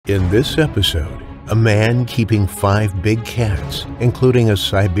In this episode, a man keeping 5 big cats, including a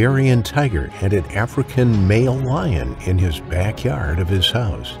Siberian tiger and an African male lion in his backyard of his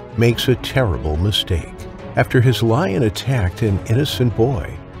house, makes a terrible mistake. After his lion attacked an innocent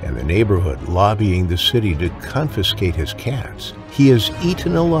boy and the neighborhood lobbying the city to confiscate his cats, he is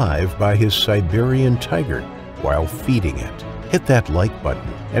eaten alive by his Siberian tiger while feeding it. Hit that like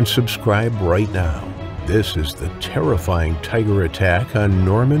button and subscribe right now. This is the terrifying tiger attack on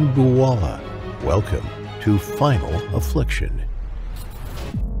Norman Buwalda. Welcome to Final Affliction.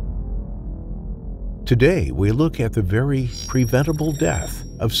 Today we look at the very preventable death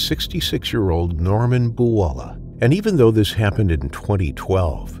of 66-year-old Norman Buwalda. And even though this happened in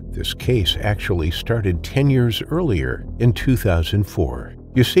 2012, this case actually started 10 years earlier in 2004.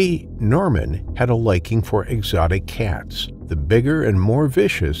 You see, Norman had a liking for exotic cats. The bigger and more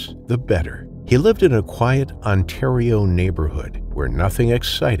vicious, the better. He lived in a quiet Ontario neighborhood where nothing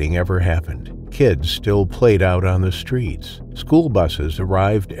exciting ever happened. Kids still played out on the streets. School buses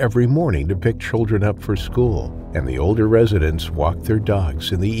arrived every morning to pick children up for school, and the older residents walked their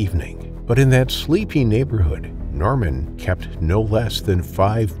dogs in the evening. But in that sleepy neighborhood, Norman kept no less than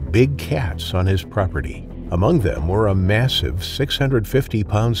 5 big cats on his property. Among them were a massive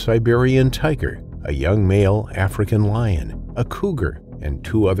 650-pound Siberian tiger, a young male African lion, a cougar, and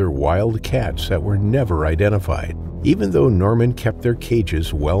 2 other wild cats that were never identified. Even though Norman kept their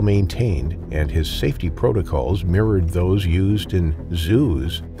cages well maintained and his safety protocols mirrored those used in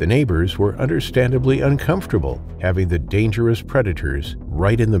zoos, the neighbors were understandably uncomfortable having the dangerous predators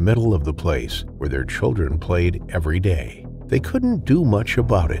right in the middle of the place where their children played every day. They couldn't do much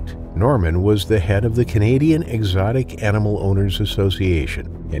about it. Norman was the head of the Canadian Exotic Animal Owners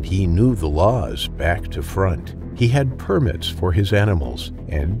Association, and he knew the laws back to front. He had permits for his animals,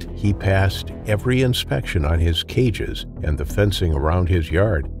 and he passed every inspection on his cages, and the fencing around his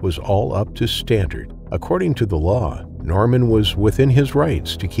yard was all up to standard. According to the law, Norman was within his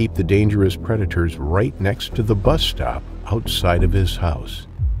rights to keep the dangerous predators right next to the bus stop outside of his house.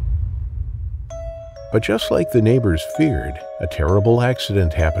 But just like the neighbors feared, a terrible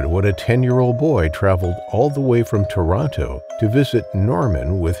accident happened when a 10-year-old boy traveled all the way from Toronto to visit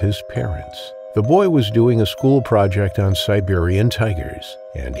Norman with his parents. The boy was doing a school project on Siberian tigers,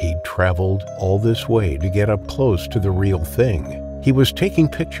 and he'd traveled all this way to get up close to the real thing. He was taking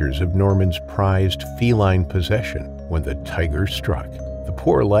pictures of Norman's prized feline possession when the tiger struck. The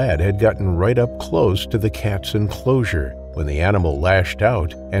poor lad had gotten right up close to the cat's enclosure when the animal lashed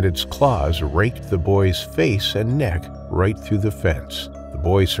out and its claws raked the boy's face and neck right through the fence. The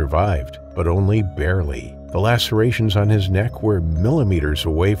boy survived, but only barely. The lacerations on his neck were millimeters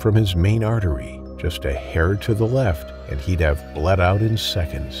away from his main artery, just a hair to the left, and he'd have bled out in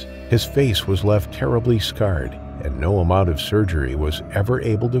seconds. His face was left terribly scarred, and no amount of surgery was ever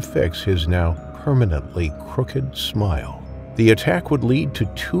able to fix his now permanently crooked smile. The attack would lead to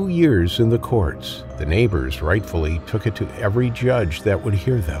 2 years in the courts. The neighbors rightfully took it to every judge that would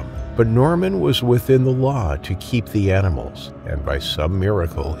hear them. But Norman was within the law to keep the animals, and by some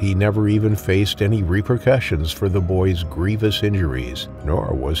miracle he never even faced any repercussions for the boy's grievous injuries,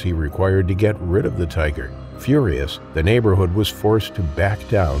 nor was he required to get rid of the tiger. Furious, the neighborhood was forced to back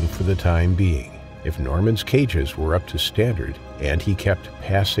down for the time being. If Norman's cages were up to standard and he kept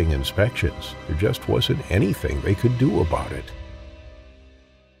passing inspections, there just wasn't anything they could do about it.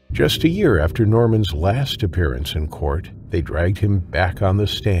 Just a year after Norman's last appearance in court, they dragged him back on the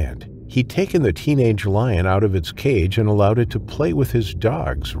stand. He'd taken the teenage lion out of its cage and allowed it to play with his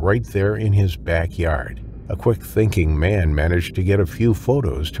dogs right there in his backyard. A quick-thinking man managed to get a few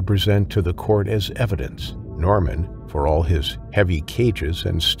photos to present to the court as evidence. Norman, for all his heavy cages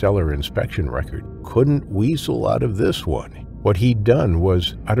and stellar inspection record, couldn't weasel out of this one. What he'd done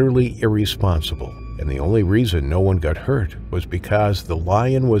was utterly irresponsible, and the only reason no one got hurt was because the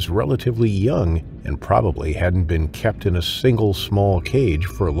lion was relatively young and probably hadn't been kept in a single small cage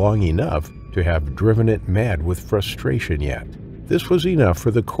for long enough to have driven it mad with frustration yet. This was enough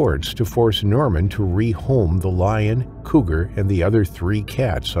for the courts to force Norman to rehome the lion, cougar, and the other 3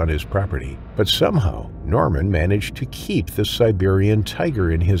 cats on his property. But somehow, Norman managed to keep the Siberian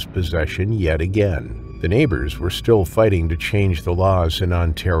tiger in his possession yet again. The neighbors were still fighting to change the laws in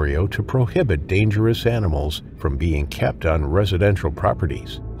Ontario to prohibit dangerous animals from being kept on residential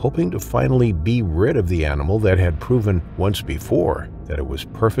properties, hoping to finally be rid of the animal that had proven once before that it was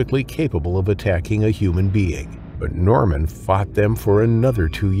perfectly capable of attacking a human being. But Norman fought them for another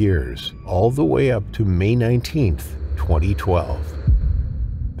 2 years, all the way up to May 19th, 2012.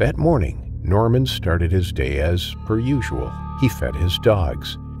 That morning, Norman started his day as per usual. He fed his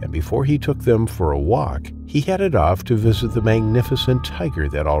dogs, and before he took them for a walk, he headed off to visit the magnificent tiger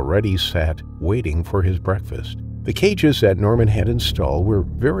that already sat waiting for his breakfast. The cages that Norman had installed were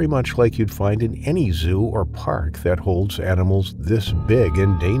very much like you'd find in any zoo or park that holds animals this big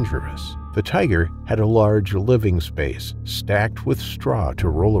and dangerous. The tiger had a large living space stacked with straw to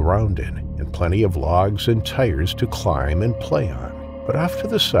roll around in, and plenty of logs and tires to climb and play on. But off to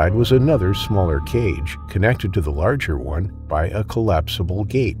the side was another smaller cage, connected to the larger one by a collapsible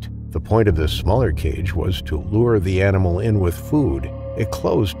gate. The point of this smaller cage was to lure the animal in with food. It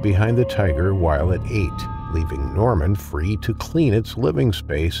closed behind the tiger while it ate, leaving Norman free to clean its living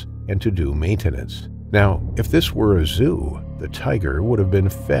space and to do maintenance. Now, if this were a zoo, the tiger would have been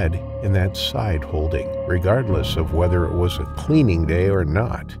fed in that side holding, regardless of whether it was a cleaning day or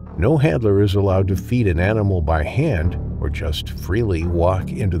not. No handler is allowed to feed an animal by hand or just freely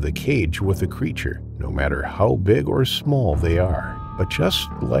walk into the cage with a creature, no matter how big or small they are. But just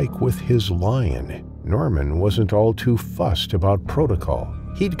like with his lion, Norman wasn't all too fussed about protocol.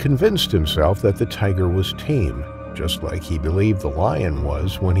 He'd convinced himself that the tiger was tame, just like he believed the lion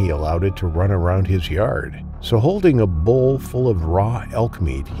was when he allowed it to run around his yard. So holding a bowl full of raw elk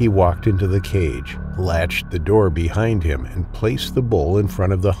meat, he walked into the cage, latched the door behind him, and placed the bowl in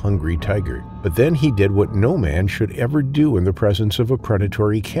front of the hungry tiger. But then he did what no man should ever do in the presence of a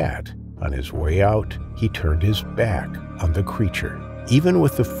predatory cat. On his way out, he turned his back on the creature. Even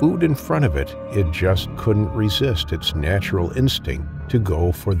with the food in front of it, it just couldn't resist its natural instinct to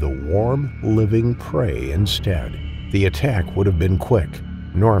go for the warm, living prey instead. The attack would have been quick.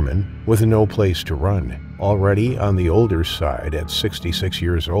 Norman, with no place to run, already on the older side at 66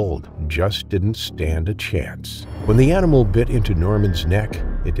 years old, just didn't stand a chance. When the animal bit into Norman's neck,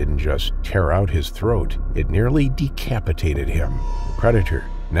 it didn't just tear out his throat, it nearly decapitated him. The predator,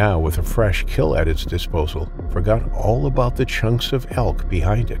 now with a fresh kill at its disposal, forgot all about the chunks of elk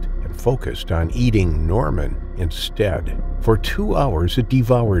behind it and focused on eating Norman instead. For 2 hours it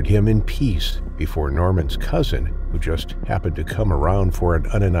devoured him in peace before Norman's cousin, who just happened to come around for an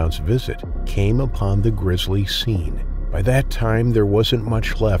unannounced visit, came upon the grisly scene. By that time, there wasn't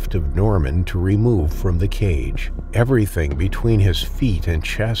much left of Norman to remove from the cage. Everything between his feet and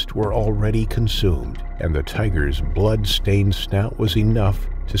chest were already consumed, and the tiger's blood-stained snout was enough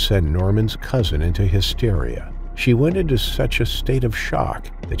to send Norman's cousin into hysteria. She went into such a state of shock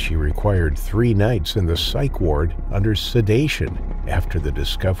that she required 3 nights in the psych ward under sedation after the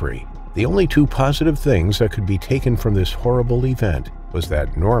discovery. The only 2 positive things that could be taken from this horrible event was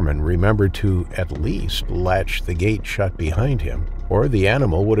that Norman remembered to at least latch the gate shut behind him, or the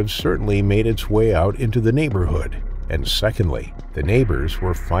animal would have certainly made its way out into the neighborhood. And secondly, the neighbors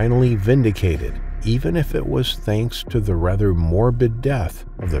were finally vindicated, even if it was thanks to the rather morbid death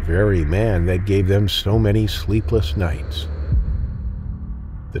of the very man that gave them so many sleepless nights.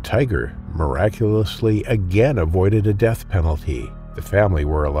 The tiger miraculously again avoided a death penalty. The family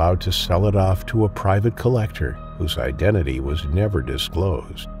were allowed to sell it off to a private collector whose identity was never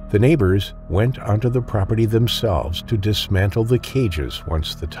disclosed. The neighbors went onto the property themselves to dismantle the cages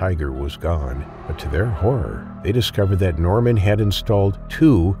once the tiger was gone. But to their horror, they discovered that Norman had installed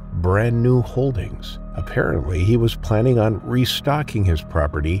 2 brand new holdings. Apparently, he was planning on restocking his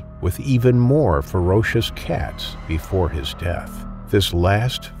property with even more ferocious cats before his death. This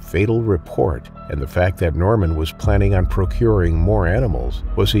last fatal report and the fact that Norman was planning on procuring more animals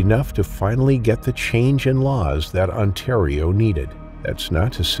was enough to finally get the change in laws that Ontario needed. That's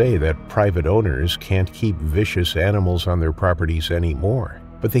not to say that private owners can't keep vicious animals on their properties anymore,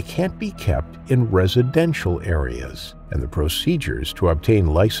 but they can't be kept in residential areas, and the procedures to obtain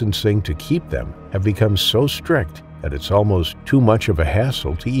licensing to keep them have become so strict that it's almost too much of a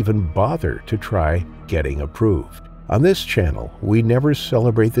hassle to even bother to try getting approved. On this channel, we never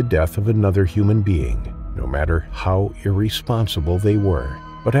celebrate the death of another human being, no matter how irresponsible they were.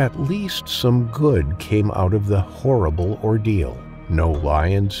 But at least some good came out of the horrible ordeal. No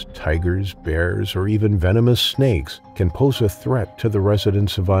lions, tigers, bears, or even venomous snakes can pose a threat to the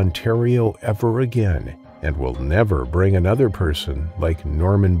residents of Ontario ever again, and will never bring another person like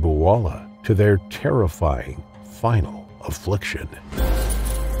Norman Buwalda to their terrifying final affliction.